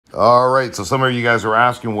All right, so some of you guys are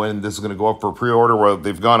asking when this is going to go up for pre-order. Well,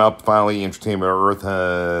 they've gone up. Finally, Entertainment Earth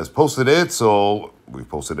has posted it, so we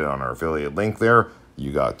posted it on our affiliate link there.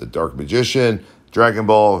 You got the Dark Magician, Dragon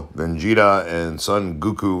Ball, Vegeta, and Son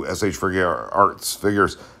Goku SH Figuarts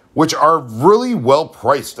figures, which are really well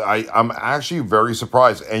priced. I'm actually very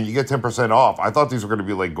surprised, and you get 10% off. I thought these were going to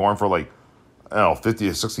be like going for like, I don't know, $50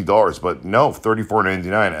 to $60, but no,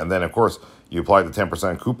 $34.99, and then of course you apply the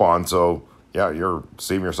 10% coupon, so yeah, you're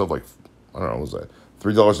saving yourself like, I don't know, what was that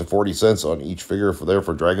 $3.40 on each figure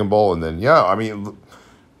for Dragon Ball, and then yeah, I mean,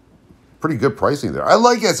 pretty good pricing there. I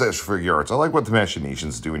like SH Figuarts. I like what the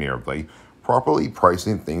Machination's doing here, like properly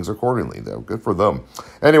pricing things accordingly. Though good for them.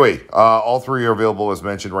 Anyway, all three are available as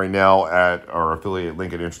mentioned right now at our affiliate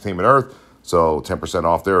link at Entertainment Earth. So 10%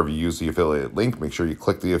 off there if you use the affiliate link. Make sure you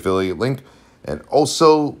click the affiliate link, and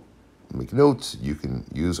also make note you can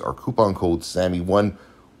use our coupon code SAMMY1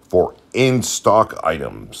 for in-stock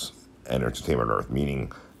items and Entertainment Earth,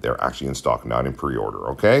 meaning they're actually in stock, not in pre-order,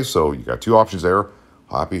 okay? So you got two options there.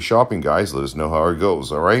 Happy shopping, guys. Let us know how it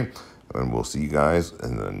goes, all right? And we'll see you guys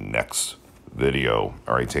in the next video.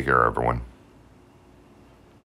 All right, take care, everyone.